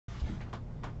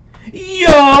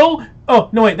Yo! Oh,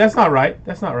 no, wait, that's not right.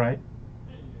 That's not right.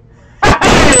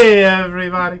 Hey,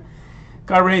 everybody.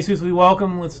 Car Jesus, we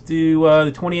welcome. Let's do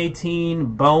the 2018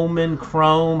 Bowman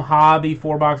Chrome Hobby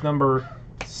 4-box number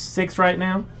 6 right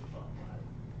now.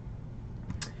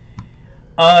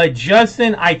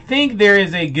 Justin, I think there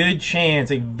is a good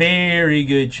chance, a very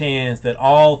good chance, that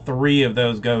all 3 of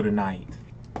those go tonight.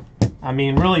 I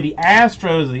mean, really, the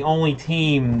Astros are the only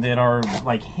team that are,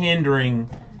 like, hindering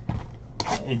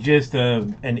just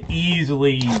an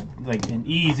easy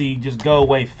just go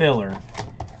away filler.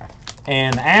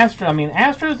 And the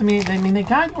Astros, they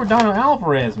got Yordan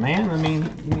Alvarez, man. I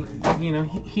mean, you know,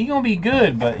 he gonna be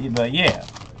good, but yeah.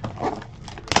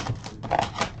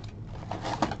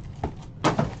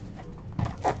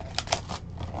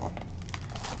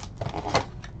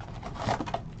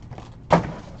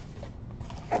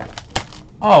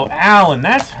 Oh, Allen,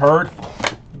 that's hurtful.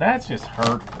 That's just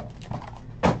hurtful.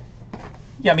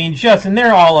 Yeah, I mean, Justin,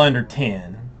 they're all under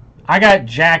 10. I got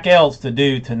jack else to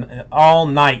do all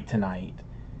night tonight,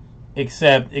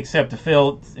 except to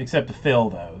fill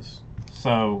those.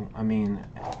 So, I mean,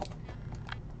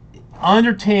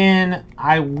 under 10,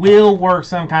 I will work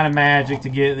some kind of magic to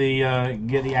get the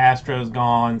Astros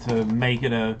gone to make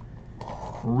it a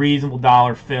reasonable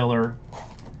dollar filler.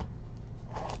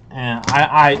 And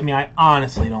I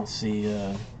honestly don't see.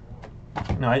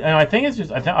 No, I think it's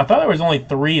just. I thought there was only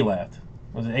 3 left.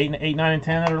 Was it 8, 9, and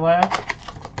 10 that are left?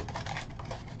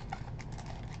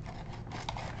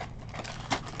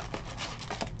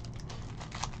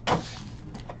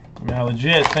 I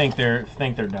legit think they're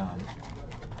done.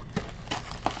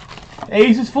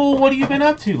 Aces Fool, what have you been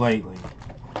up to lately?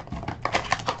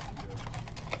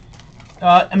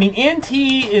 I mean, NT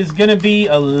is going to be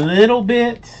a little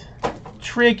bit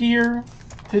trickier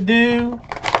to do,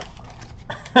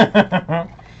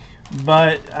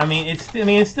 but I mean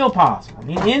it's still possible. I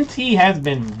mean, NT has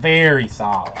been very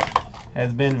solid,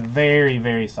 has been very,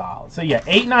 very solid. So yeah,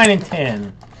 8, 9, and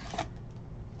 10.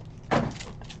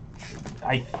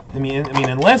 I mean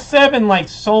unless 7 like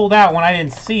sold out when I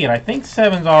didn't see it, I think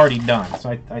 7's already done.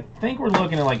 So I think we're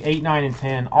looking at like 8, 9, and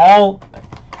 10, all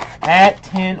at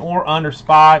 10 or under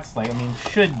spots. Like, I mean,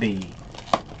 should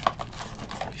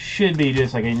be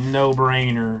just like a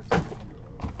no-brainer,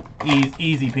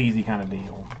 easy peasy kind of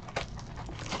deal.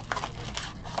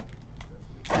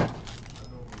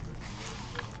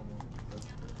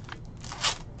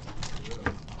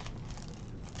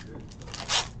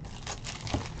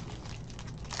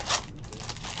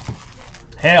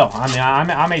 Hell, I mean,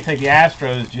 I may take the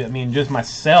Astros. I mean, just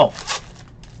myself.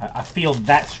 I feel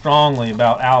that strongly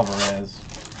about Alvarez.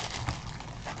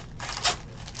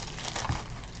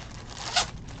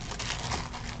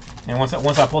 And once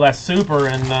I pull that super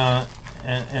and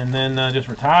then just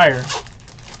retire.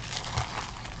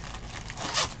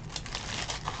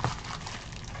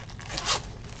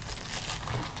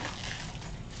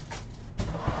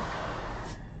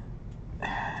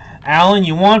 Alan,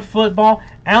 you want football?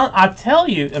 Alan, I tell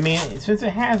you, I mean, since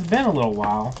it has been a little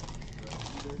while,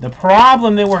 the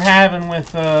problem that we're having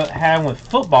with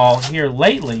football here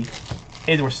lately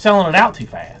is we're selling it out too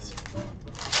fast.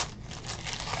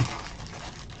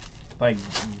 Like,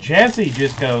 Jesse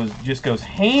just goes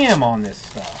ham on this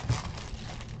stuff.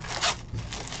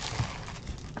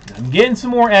 I'm getting some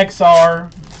more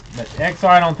XR, but XR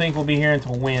I don't think will be here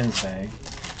until Wednesday.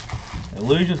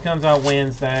 Illusions comes out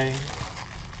Wednesday.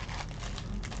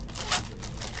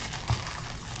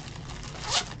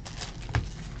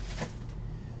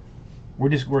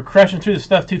 We're crushing through the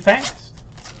stuff too fast.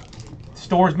 The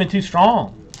store's been too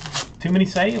strong. Too many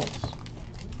sales.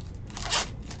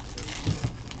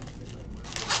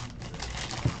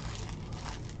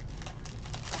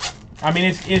 I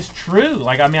mean, it's true.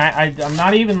 Like, I mean, I'm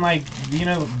not even, like, you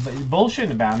know,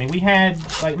 bullshitting about it. I mean, we had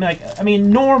I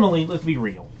mean, normally, let's be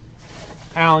real.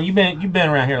 Alan, you've been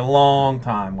around here a long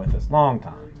time with us, long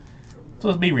time. So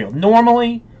let's be real.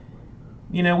 Normally,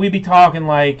 you know, we'd be talking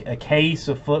like a case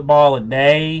of football a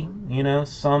day, you know,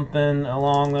 something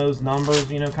along those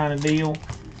numbers, you know, kind of deal.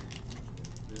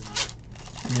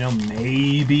 You know,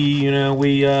 maybe, you know,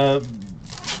 we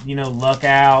you know, luck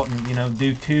out and, you know,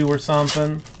 do 2 or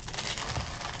something.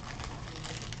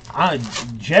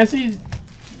 Jesse's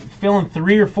filling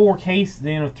 3 or 4 cases,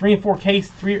 you know, 3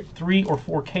 or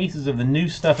 4 cases of the new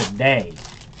stuff a day,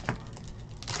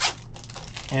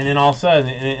 and then all of a sudden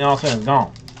it's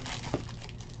gone.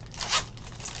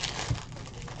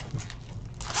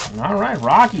 All right,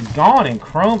 Rocky's gone in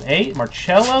Chrome 8.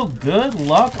 Marcello, good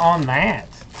luck on that.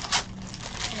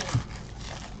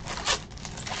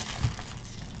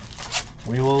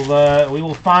 We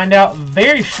will find out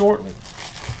very shortly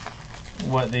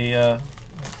what the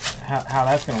how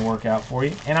that's going to work out for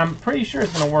you. And I'm pretty sure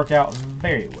it's going to work out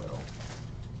very well.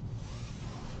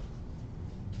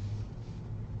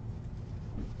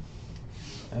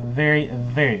 Very,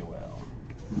 very well.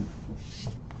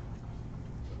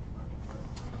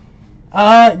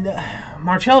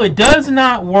 Marcello, it does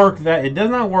not work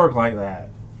like that.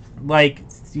 Like,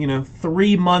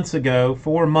 3 months ago,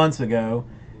 4 months ago,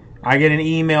 I get an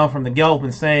email from the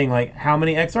Gelfman saying, like, how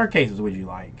many XR cases would you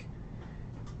like?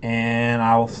 And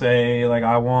I will say, like,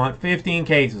 I want 15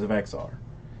 cases of XR.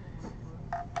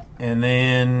 And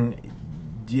then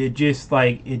it just,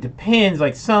 like, it depends.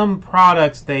 Like, some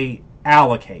products they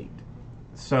allocate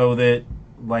so that,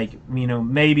 like,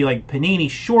 maybe like Panini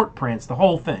short prints the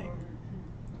whole thing,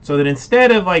 so that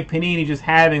instead of like Panini just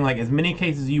having like as many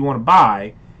cases as you want to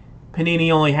buy,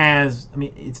 Panini only has,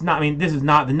 this is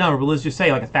not the number, but let's just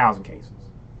say like 1,000 cases.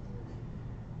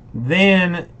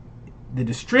 Then the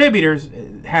distributors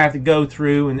have to go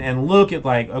through and look at,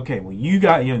 like, okay, well, you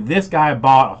got, this guy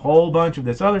bought a whole bunch of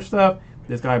this other stuff,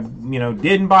 this guy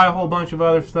didn't buy a whole bunch of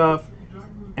other stuff,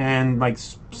 and like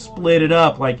split it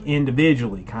up like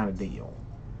individually, kind of deal.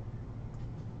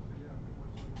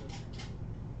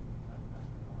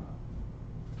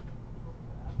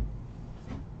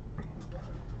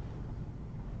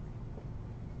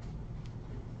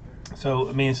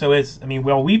 So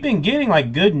well, we've been getting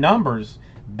like good numbers,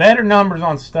 better numbers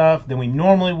on stuff than we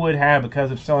normally would have because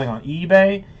of selling on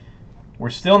eBay.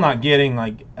 We're still not getting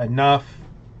like enough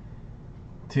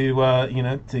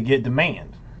to to get demand.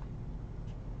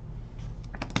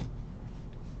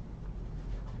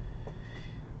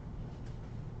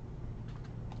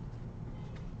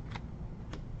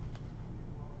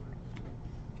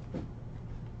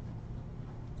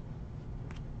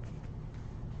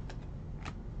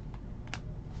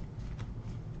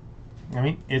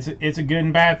 It's a good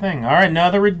and bad thing. All right,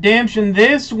 another redemption.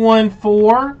 This one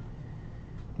for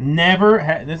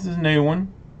this is a new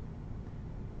one.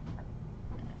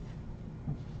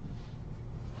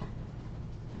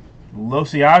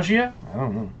 Losiagia? I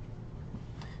don't know.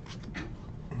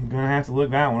 I'm gonna have to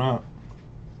look that one up.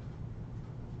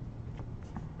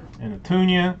 And a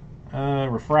Tunia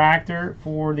refractor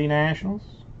for the Nationals.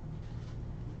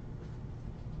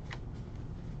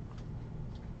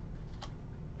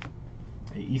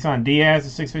 Isan Diaz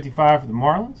is 655 for the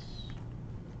Marlins.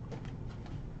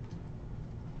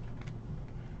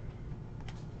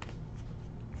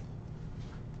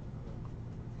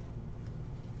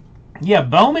 Yeah,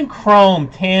 Bowman Chrome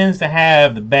tends to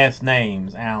have the best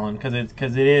names, Alan, because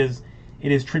it is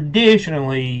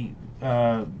traditionally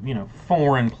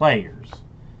foreign players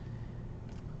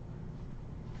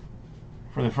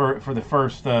for the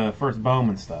first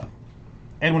Bowman stuff.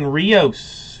 Edwin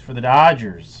Rios for the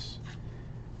Dodgers.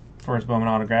 First Bowman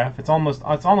autograph. It's almost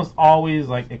always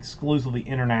like exclusively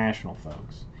international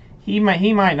folks. He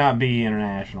might not be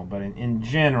international, but in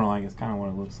general, like, it's kind of what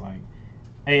it looks like.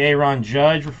 Aaron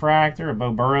Judge refractor, a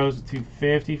Bo Burrows at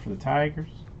 250 for the Tigers.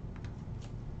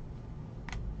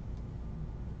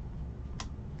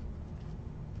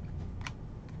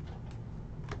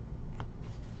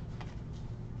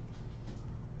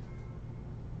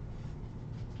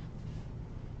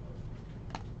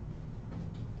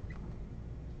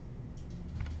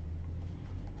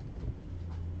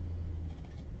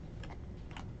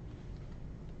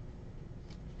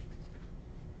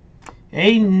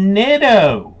 A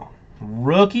Nitto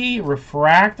rookie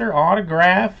refractor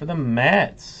autograph for the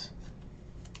Mets.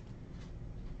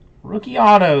 Rookie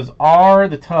autos are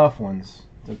the tough ones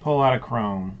to pull out of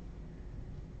Chrome.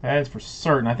 That is for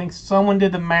certain. I think someone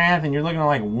did the math, and you're looking at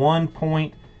like 1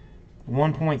 point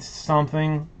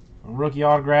something rookie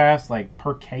autographs, like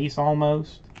per case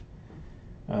almost.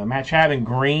 Matt Chapman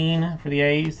green for the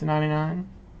A's to 99.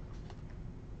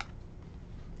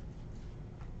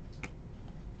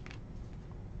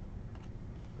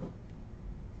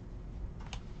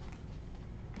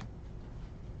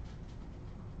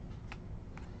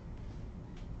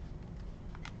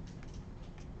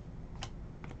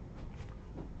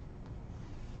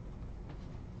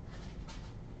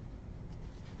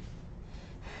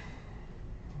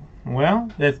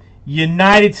 Well, that's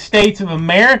United States of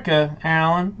America,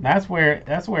 Alan. That's where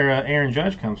Aaron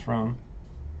Judge comes from.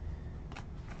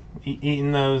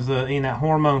 Eating that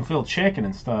hormone-filled chicken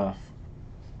and stuff.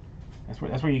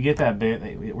 That's where you get that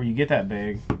big. Where you get that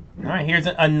big. All right, here's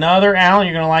another Alan.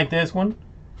 You're gonna like this one.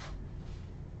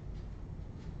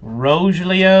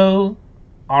 Rogelio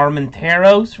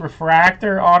Armenteros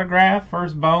refractor autograph,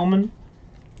 first Bowman.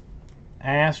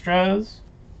 Astros.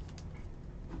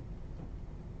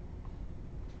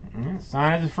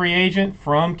 Signed as a free agent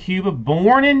from Cuba.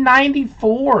 Born in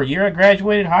 94. Year I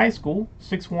graduated high school.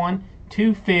 6'1",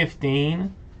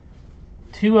 215.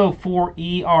 204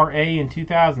 ERA in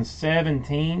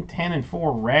 2017.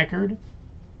 10-4 record.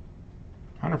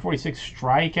 146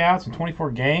 strikeouts in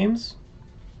 24 games.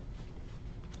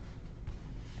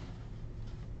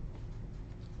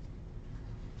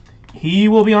 He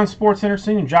will be on SportsCenter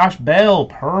soon. Josh Bell,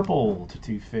 purple to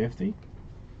 250.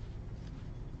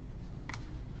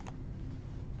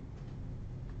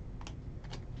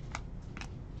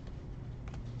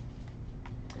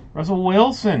 Russell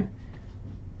Wilson.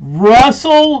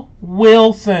 Russell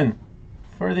Wilson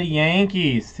for the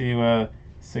Yankees to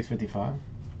 655.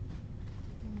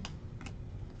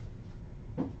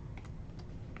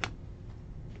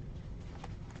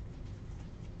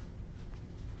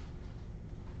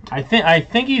 I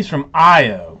think he's from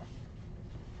Io.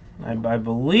 I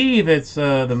believe it's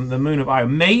the moon of Io.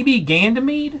 Maybe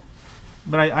Ganymede,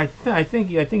 but I think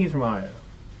he's from Io.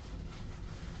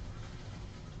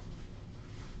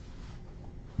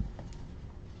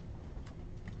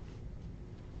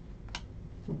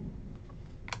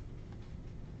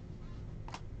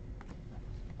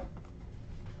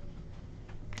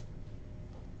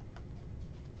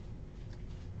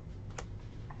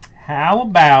 How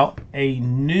about a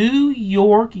New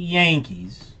York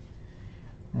Yankees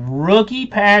rookie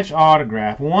patch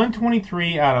autograph,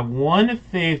 123 out of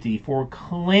 150 for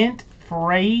Clint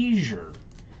Frazier.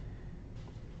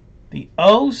 The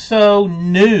oh-so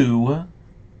new,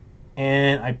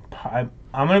 and I'm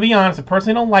going to be honest, I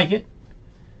personally don't like it,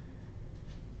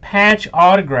 patch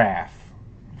autograph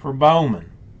for Bowman.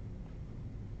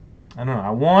 I don't know.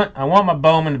 I want my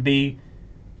Bowman to be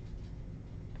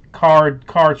card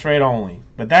trade only,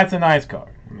 but that's a nice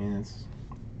card. I mean, it's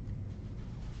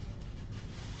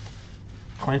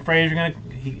Clint Frazier gonna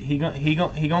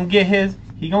get his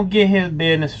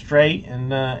business straight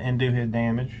and do his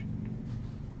damage.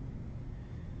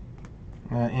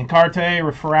 Encarte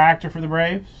refractor for the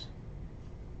Braves.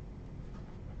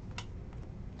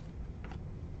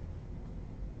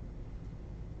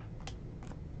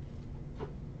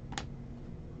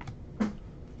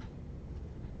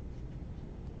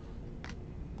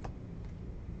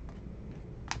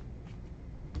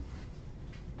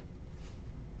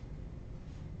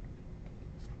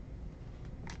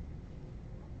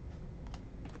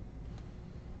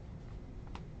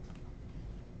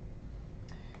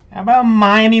 How about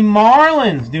Miami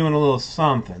Marlins doing a little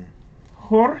something?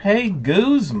 Jorge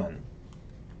Guzman.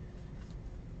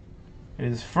 It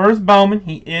is his first Bowman.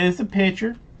 He is a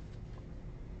pitcher.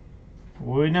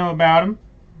 What do we know about him?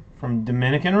 From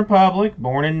Dominican Republic,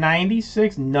 born in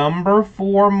 96, number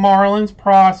 4 Marlins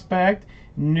prospect,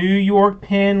 New York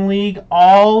Penn League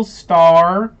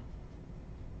All-Star,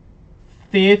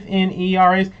 5th in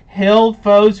ERAs, held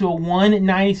foes to a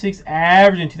 196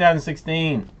 average in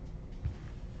 2016.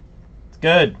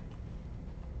 Good.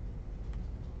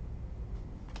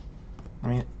 I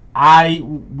mean, I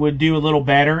would do a little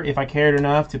better if I cared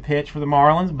enough to pitch for the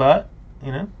Marlins, but,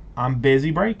 you know, I'm busy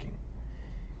breaking.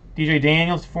 DJ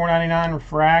Daniels, 499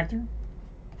 refractor.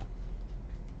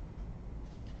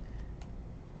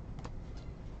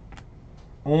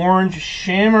 Orange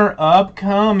shimmer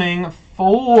upcoming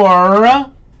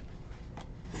for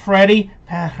Freddie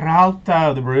Peralta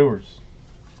of the Brewers.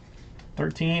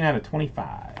 13 out of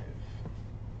 25.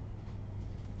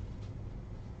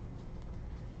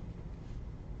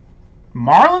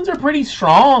 Marlins are pretty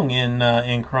strong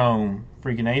in Chrome,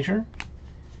 freak of nature.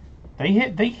 They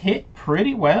hit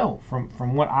pretty well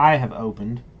from what I have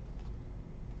opened.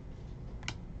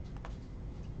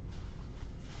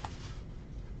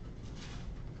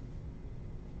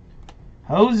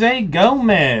 Jose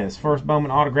Gomez, first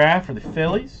Bowman autograph for the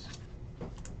Phillies.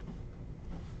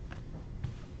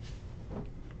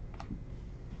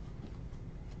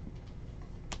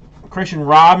 Christian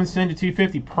Robinson to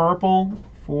 250 purple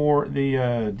for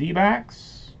the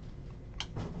D-backs.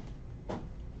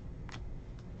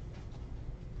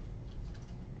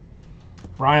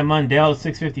 Ryan Mundell to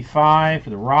 655 for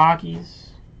the Rockies.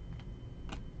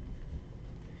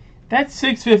 That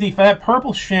 655, that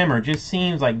purple shimmer just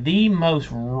seems like the most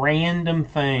random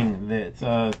thing that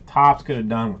Topps could have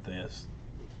done with this.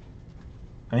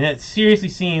 I mean, that seriously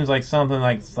seems like something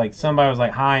like somebody was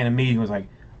like high in a meeting was like,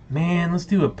 man, let's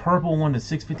do a purple one to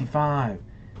 655.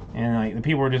 And like the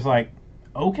people were just like,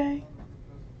 okay.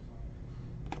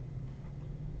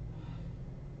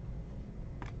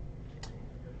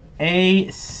 A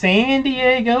San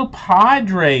Diego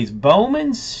Padres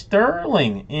Bowman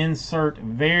Sterling insert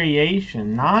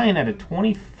variation, 9 out of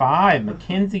 25.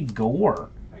 Mackenzie Gore.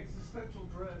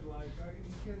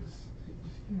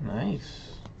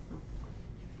 Nice.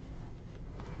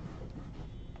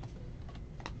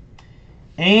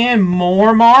 And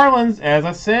more Marlins. As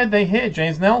I said, they hit.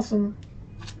 James Nelson.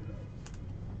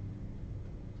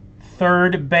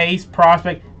 Third base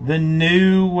prospect. The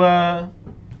new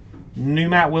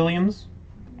Matt Williams.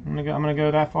 I'm gonna go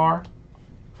that far.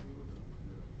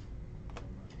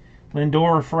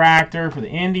 Lindor refractor for the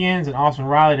Indians, and Austin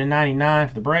Riley to 99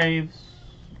 for the Braves.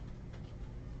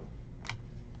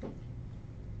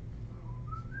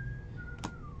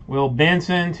 Will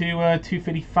Benson to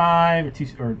 255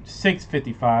 or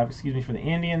 655, excuse me, for the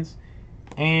Indians.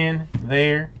 And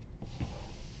there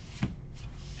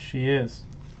she is.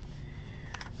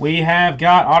 We have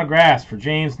got autographs for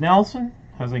James Nelson,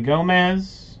 Jose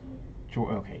Gomez,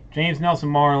 James Nelson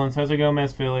Marlins, Jose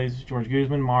Gomez Phillies, George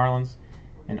Guzman Marlins,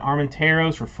 an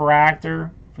Armenteros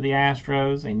refractor for the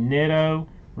Astros, a Nitto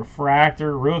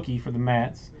refractor rookie for the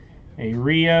Mets, a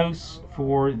Rios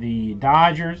for the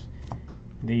Dodgers,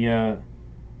 the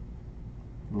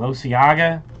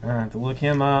Losiaga, I have to look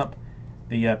him up,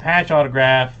 the patch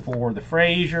autograph for the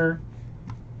Frazier,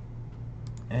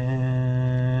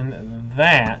 and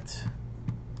that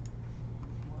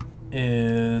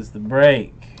is the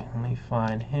break. Let me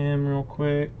find him real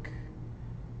quick.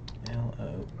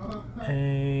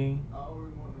 L-O-A.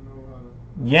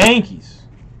 Yankees.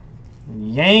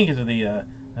 Yankees are the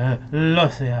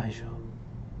Los Angeles.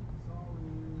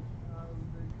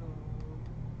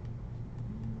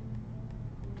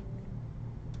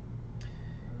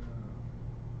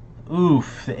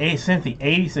 Oof, sent the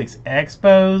 86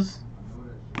 Expos.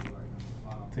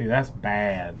 Dude, that's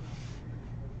bad.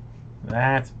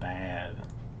 That's bad.